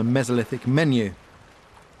high on the Mesolithic menu,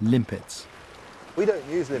 limpets. We don't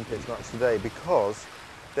use limpets much today because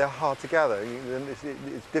they're hard to gather.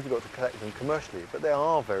 It's difficult to collect them commercially, but they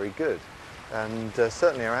are very good, and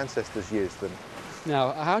certainly our ancestors used them.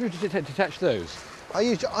 Now, how do you detach those?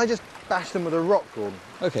 I just bash them with a rock, Gordon.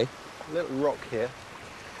 Okay. A little rock here.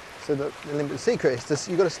 So the limpet secret is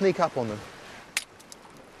you've got to sneak up on them.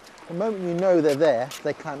 The moment you know they're there,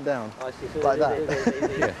 they clamp down. I see. So like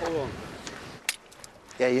that. Yeah. Hold on.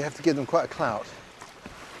 Yeah, you have to give them quite a clout.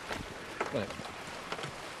 Right.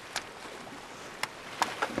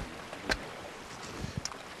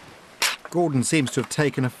 Gordon seems to have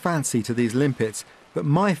taken a fancy to these limpets, but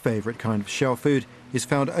my favourite kind of shell food is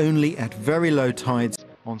found only at very low tides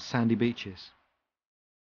on sandy beaches.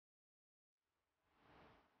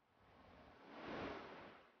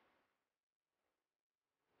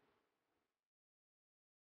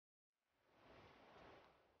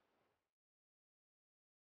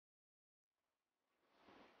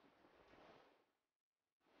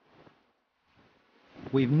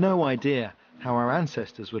 We've no idea how our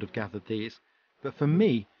ancestors would have gathered these, but for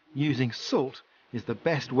me, using salt is the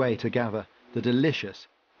best way to gather the delicious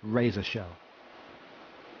razor shell.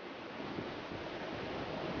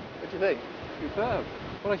 What do you think? Superb.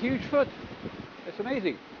 What a huge foot. It's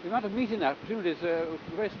amazing. The amount of meat in that, presumably, is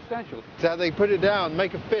very substantial. So they put it down,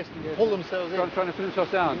 make a fist, Yes. pull themselves in. Trying to put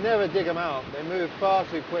themselves down. You never dig them out. They move far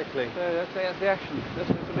too quickly. That's the action. That's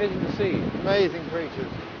amazing to see. Amazing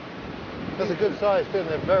creatures. That's a good size too, and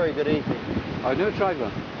they're very good eating. I've never tried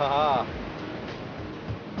one. Ha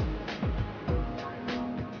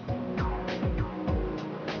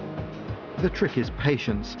The trick is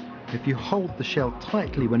patience. If you hold the shell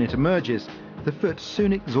tightly when it emerges, the foot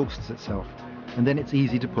soon exhausts itself, and then it's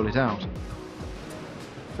easy to pull it out.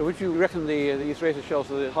 So would you reckon these razor shells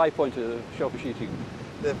are the high point of shellfish eating?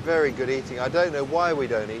 They're very good eating. I don't know why we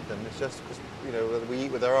don't eat them. It's just because, you know, we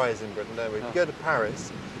eat with our eyes in Britain, don't we? If you go to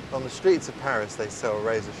Paris, on the streets of Paris, they sell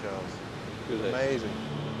razor shells. Do they? Amazing.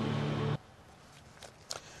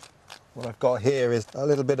 What I've got here is a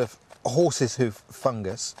little bit of horse's hoof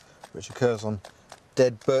fungus, which occurs on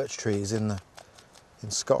dead birch trees in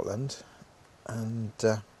Scotland, and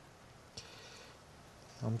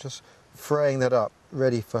I'm just fraying that up,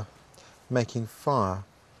 ready for making fire.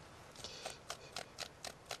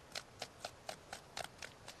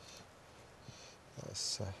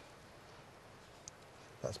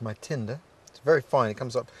 That's my tinder. It's very fine, it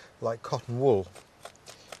comes up like cotton wool.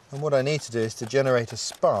 And what I need to do is to generate a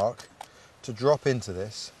spark to drop into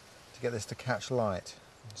this, to get this to catch light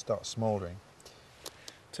and start smouldering.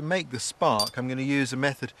 To make the spark, I'm going to use a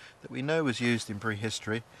method that we know was used in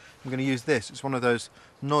prehistory. I'm going to use this. It's one of those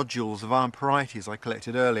nodules of Amperites I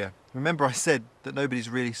collected earlier. Remember I said that nobody's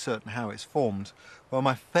really certain how it's formed? Well,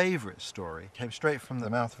 my favourite story came straight from the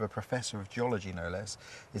mouth of a professor of geology, no less,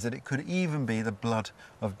 is that it could even be the blood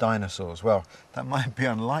of dinosaurs. Well, that might be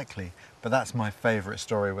unlikely, but that's my favourite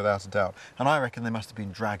story without a doubt. And I reckon they must have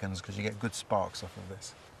been dragons, because you get good sparks off of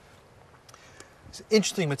this. It's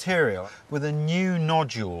interesting material with a new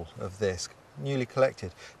nodule of this, newly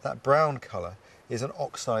collected. That brown colour is an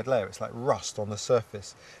oxide layer, it's like rust on the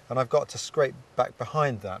surface, and I've got to scrape back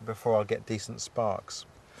behind that before I'll get decent sparks.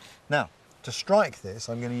 Now, to strike this,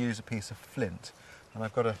 I'm going to use a piece of flint, and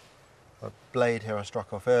I've got a blade here I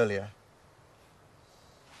struck off earlier.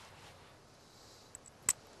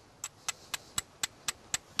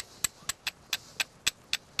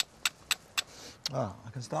 Ah, I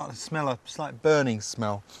can start to smell a slight burning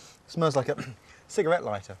smell. It smells like a cigarette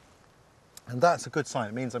lighter. And that's a good sign.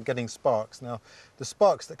 It means I'm getting sparks. Now, the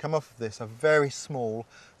sparks that come off of this are very small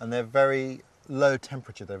and they're very low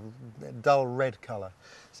temperature. They're a dull red colour.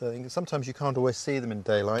 So sometimes you can't always see them in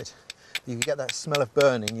daylight. You get that smell of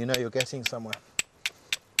burning, you know you're getting somewhere.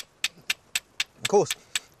 Of course,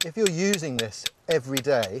 if you're using this every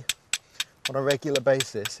day on a regular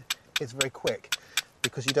basis, it's very quick,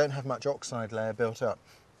 because you don't have much oxide layer built up.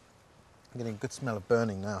 I'm getting a good smell of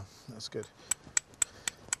burning now. That's good.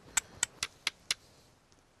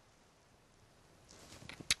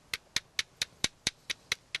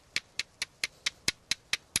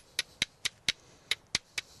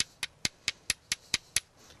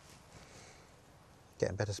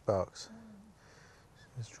 Getting better sparks.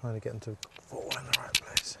 Just trying to get them to fall in the right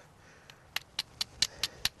place.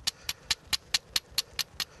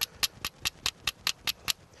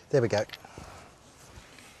 There we go.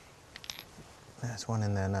 There's one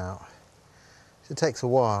in there now. It takes a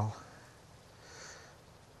while.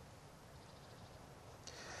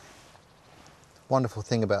 The wonderful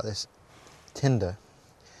thing about this tinder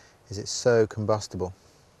is it's so combustible.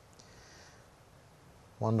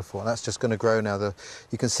 Wonderful. And that's just going to grow now.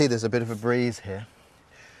 You can see there's a bit of a breeze here.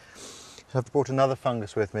 So I've brought another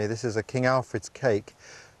fungus with me. This is a King Alfred's cake.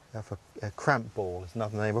 A cramp ball is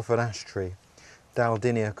another name of an ash tree.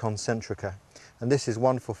 Daldinia concentrica, and this is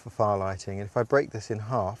wonderful for firelighting. And if I break this in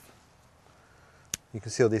half, you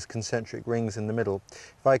can see all these concentric rings in the middle.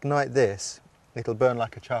 If I ignite this, it'll burn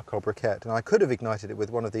like a charcoal briquette, and I could have ignited it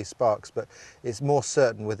with one of these sparks, but it's more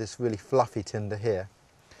certain with this really fluffy tinder here.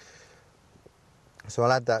 So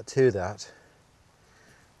I'll add that to that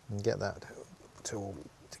and get that to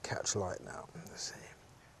catch light now. Let's see.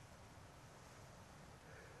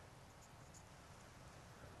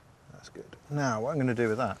 That's good. Now, what I'm going to do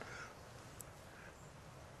with that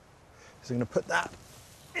is I'm going to put that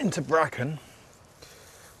into bracken.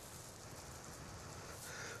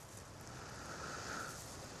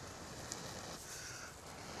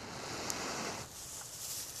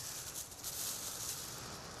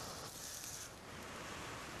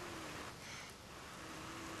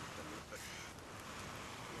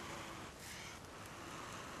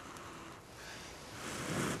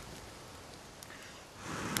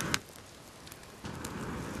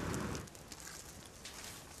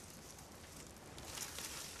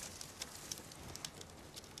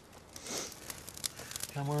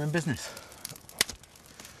 And we're in business.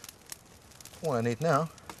 All I need now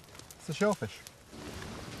is the shellfish.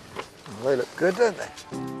 They look good, don't they?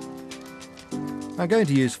 I'm going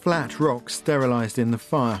to use flat rocks sterilised in the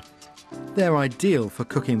fire. They're ideal for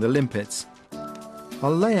cooking the limpets.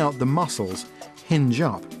 I'll lay out the mussels hinge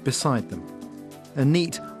up beside them. A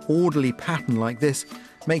neat, orderly pattern like this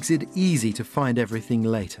makes it easy to find everything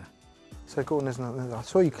later. So Gordon, I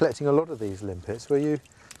saw you collecting a lot of these limpets. Are you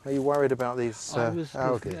worried about these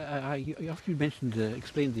algae? After you mentioned,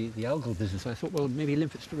 explained the algal business, I thought, well, maybe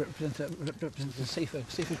limpets represent a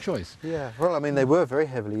safer choice. Yeah, well, I mean, they were very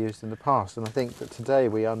heavily used in the past, and I think that today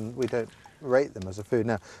we don't rate them as a food.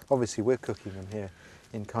 Now, obviously, we're cooking them here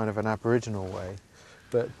in kind of an Aboriginal way,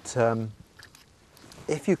 but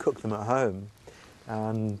if you cook them at home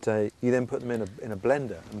and you then put them in a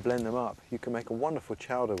blender and blend them up, you can make a wonderful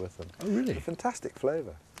chowder with them. Oh, really? It's a fantastic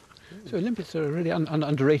flavour. So limpets are really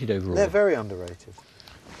underrated overall. They're very underrated.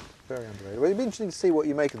 Very underrated. Well, it'd be interesting to see what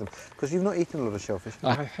you make of them, because you've not eaten a lot of shellfish.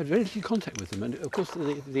 I've had very little contact with them, and of course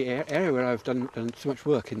the area where I've done so much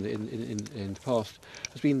work in the past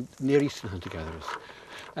has been Near Eastern hunter-gatherers.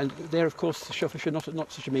 And there, of course, the shellfish are not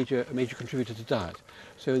such a major contributor to diet.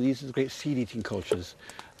 So these are the great seed-eating cultures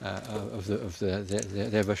of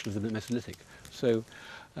their version of the Mesolithic. So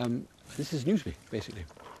this is new to me, basically.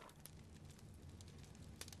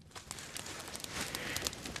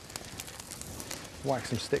 Whack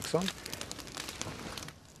some sticks on.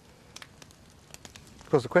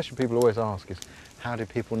 Because the question people always ask is, how do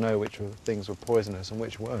people know which things were poisonous and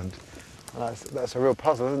which weren't? And that's a real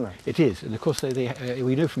puzzle, isn't it? It is, and of course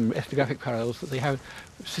we know from ethnographic parallels that they have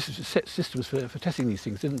set systems for testing these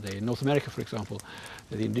things, didn't they? In North America, for example,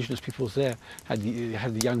 the indigenous peoples there had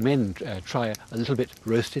the young men try a little bit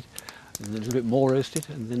roasted, and a little bit more roasted,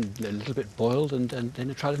 and then a little bit boiled, and then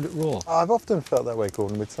they tried a little bit raw. I've often felt that way,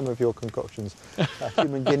 Gordon, with some of your concoctions. A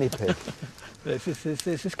human guinea pig.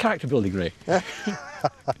 This character building, Ray.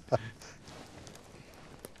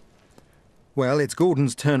 Well, it's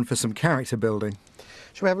Gordon's turn for some character building.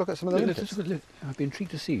 Shall we have a look at some of the limpets? I'd be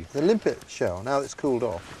intrigued to see. The limpet shell, now that it's cooled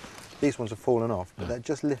off, these ones have fallen off, but that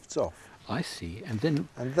just lifts off. I see, and then...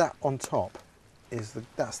 And that on top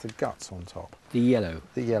that's the guts on top. The yellow.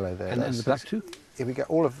 The yellow there. And the black too? If we get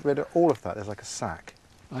rid of all of that, there's like a sack.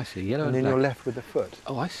 I see, yellow and and then black. you're left with the foot.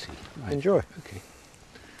 Oh, I see. Right. Enjoy. Okay.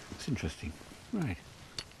 That's interesting. Right.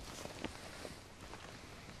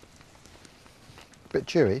 Bit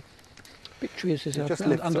chewy. Bit chewy is an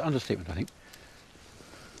understatement, I think.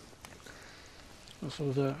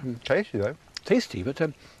 Sort of tasty though. Tasty, but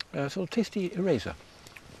sort of tasty eraser.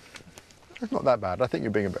 It's not that bad. I think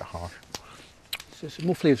you're being a bit harsh. It's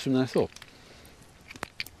more flavoursome than I thought.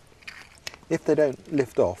 If they don't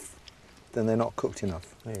lift off, then they're not cooked enough.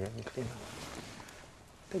 There you go. Clean up.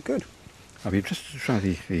 They're good. I'll be interested to try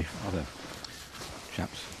the other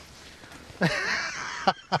chaps.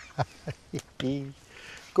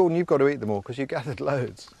 Gordon, you've got to eat them all because you gathered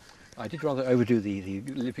loads. I did rather overdo the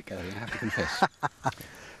Olympic gathering, I have to confess.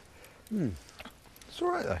 It's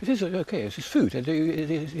all right though. It is okay. It's food, and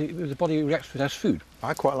the body reacts to it as food.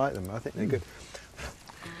 I quite like them. I think they're good.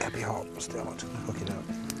 It'll be hot. Still want to cook it up.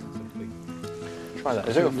 Try that.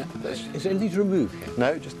 Is there anything to remove here?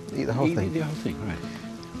 No, just eat the whole thing. Eat the whole thing, right.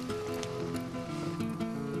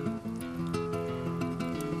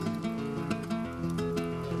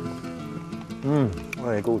 Well,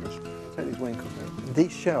 they're gorgeous. Take these winkles out.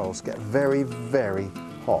 These shells get very, very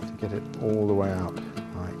hot to get it all the way out.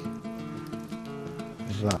 Like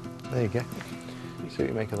that. There you go. See what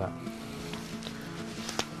you make of that.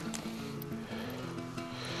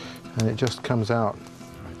 And it just comes out.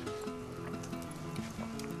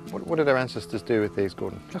 Right. What did our ancestors do with these,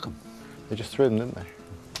 Gordon? Chuck 'em. They just threw them, didn't they?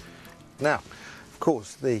 Now, of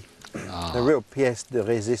course, the real pièce de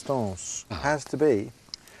résistance has to be.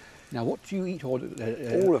 Now, what do you eat? All of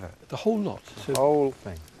it. The whole lot. The whole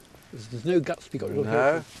thing. There's no guts to be got.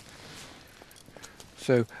 No.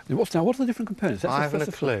 So, what are the different components? I haven't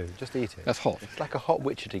a clue. Just eat it. That's hot. It's like a hot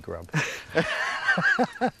witchetty grub.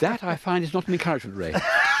 That I find is not an encouragement, Ray.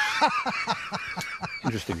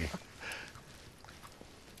 Interestingly.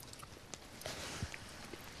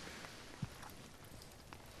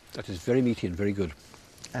 That is very meaty and very good.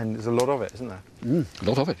 And there's a lot of it, isn't there? A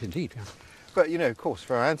lot of it, indeed. Yeah. But, you know, of course,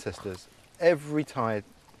 for our ancestors, every tide,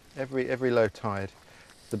 every low tide,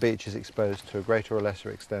 the beach is exposed to a greater or lesser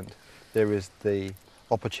extent. There is the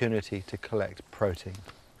opportunity to collect protein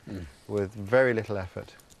with very little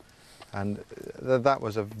effort. And that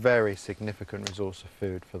was a very significant resource of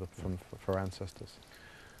food for ancestors.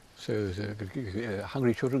 So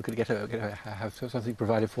hungry children could have something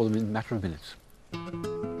provided for them in a matter of minutes.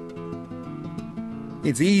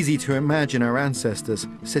 It's easy to imagine our ancestors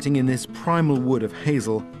sitting in this primal wood of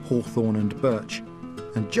hazel, hawthorn and birch.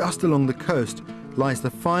 And just along the coast lies the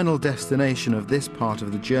final destination of this part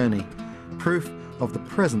of the journey, proof of the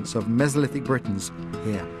presence of Mesolithic Britons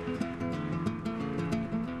here.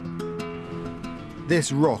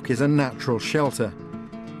 This rock is a natural shelter.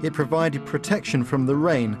 It provided protection from the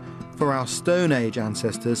rain for our Stone Age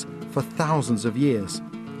ancestors for thousands of years.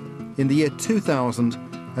 In the year 2000,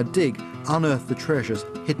 a dig unearthed the treasures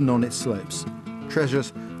hidden on its slopes.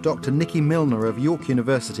 Treasures Dr. Nikki Milner of York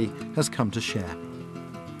University has come to share.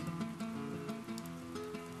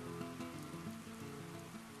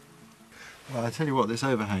 Well, I tell you what, this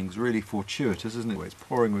overhang's really fortuitous, isn't it? It's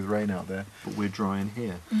pouring with rain out there, but we're dry in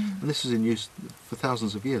here. And this was in use for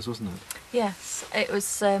thousands of years, wasn't it? Yes, it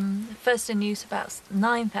was first in use about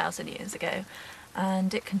 9,000 years ago,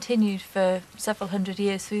 and it continued for several hundred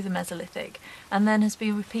years through the Mesolithic, and then has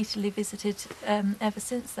been repeatedly visited ever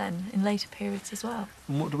since then, in later periods as well.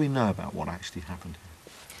 And what do we know about what actually happened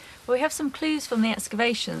here? Well, we have some clues from the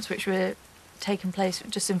excavations which were taken place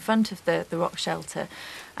just in front of the rock shelter,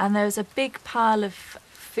 and there's a big pile of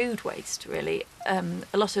food waste, really, a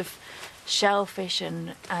lot of shellfish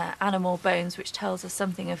and animal bones, which tells us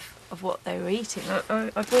something of what they were eating. I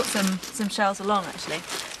brought some shells along, actually,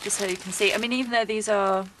 just so you can see. I mean, even though these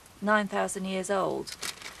are 9,000 years old,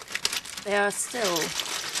 they are still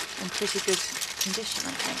in pretty good condition,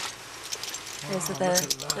 I think. Those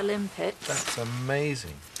are the limpets. That's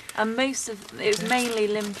amazing. And most of it was mainly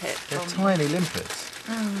limpet. They're tiny limpets.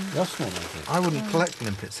 They're small, I think. I wouldn't collect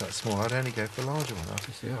limpets that small. I'd only go for larger ones.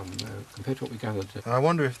 Yes, they are, compared to what we gathered. And I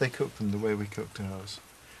wonder if they cook them the way we cooked ours.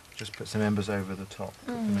 Just put some embers over the top,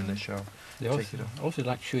 put them in the shell, They take it off. also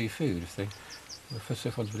like chewy food if they were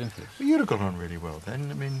so fond of limpets. But you'd have got on really well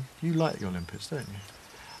then. I mean, you like your limpets, don't you?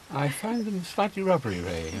 I find them slightly rubbery,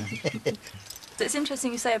 Ray. So it's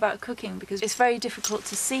interesting you say about cooking, because it's very difficult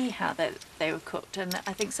to see how they were cooked, and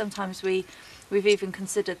I think sometimes we've even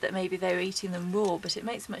considered that maybe they were eating them raw, but it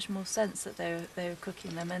makes much more sense that they were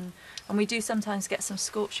cooking them, and we do sometimes get some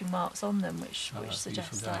scorching marks on them, which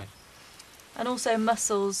suggests that. And also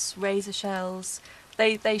mussels, razor shells,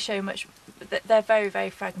 they show much. They're very, very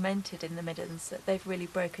fragmented in the middens. That they've really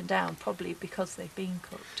broken down, probably because they've been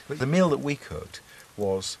cooked. But the meal that we cooked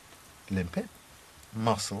was limpet,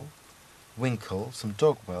 mussel, winkle, some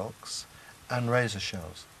dog whelks, and razor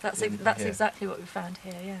shells. That's exactly what we found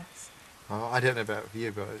here. Yes. I don't know about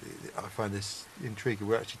you, but I find this intriguing.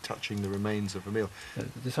 We're actually touching the remains of a meal.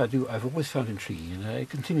 This I've always found intriguing, and it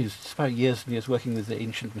continues, despite years and years working with the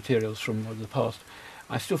ancient materials from the past.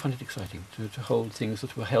 I still find it exciting to hold things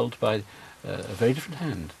that were held by a very different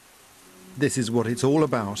hand. This is what it's all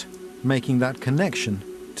about, making that connection.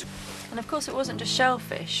 And of course it wasn't just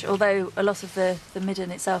shellfish, although a lot of the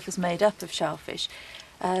midden itself is made up of shellfish.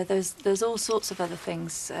 There's all sorts of other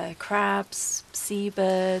things, crabs,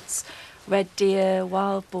 seabirds, red deer,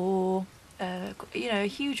 wild boar, a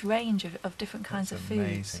huge range of different kinds of foods.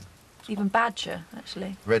 Amazing. Even badger,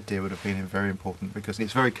 actually. Red deer would have been very important because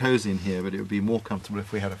it's very cosy in here, but it would be more comfortable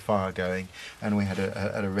if we had a fire going and we had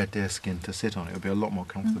a red deer skin to sit on. It would be a lot more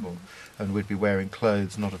comfortable. And we'd be wearing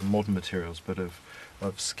clothes not of modern materials but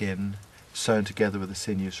of skin sewn together with the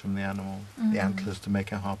sinews from the animal, the antlers to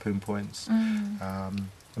make our harpoon points. And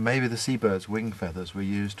maybe the seabird's wing feathers were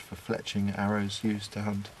used for fletching arrows used to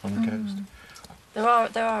hunt on the coast.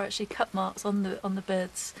 There are actually cut marks on the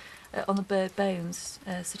birds. On the bird bones,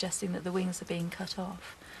 suggesting that the wings are being cut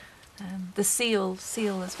off. The seal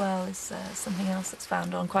as well is something else that's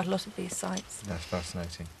found on quite a lot of these sites. That's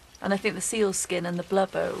fascinating. And I think the seal skin and the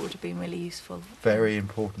blubber would have been really useful. Very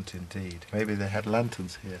important indeed. Maybe they had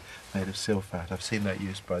lanterns here made of seal fat. I've seen that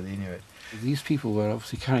used by the Inuit. These people were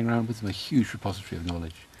obviously carrying around with them a huge repository of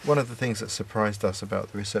knowledge. One of the things that surprised us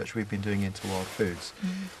about the research we've been doing into wild foods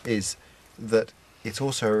is that it's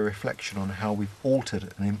also a reflection on how we've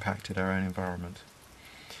altered and impacted our own environment.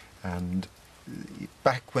 And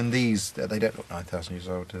back when these, they don't look 9,000 years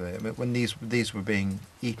old, do they? I mean, when these were being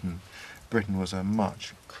eaten, Britain was a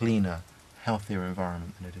much cleaner, healthier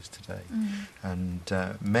environment than it is today. And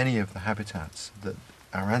many of the habitats that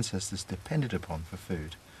our ancestors depended upon for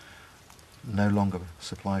food no longer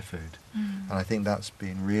supply food. And I think that's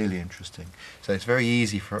been really interesting. So it's very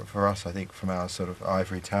easy for us, I think, from our sort of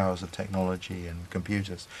ivory towers of technology and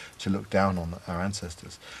computers to look down on our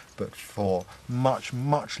ancestors. But for much,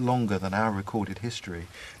 much longer than our recorded history,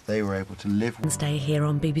 they were able to live. Wednesday here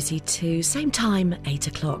on BBC Two, same time, 8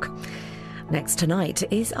 o'clock. Next tonight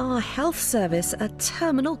is our health service, a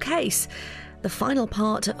terminal case. The final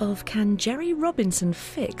part of Can Jerry Robinson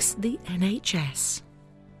Fix the NHS?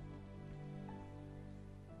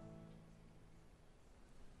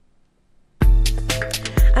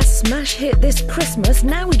 smash hit this Christmas.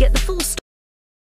 Now we get the full story.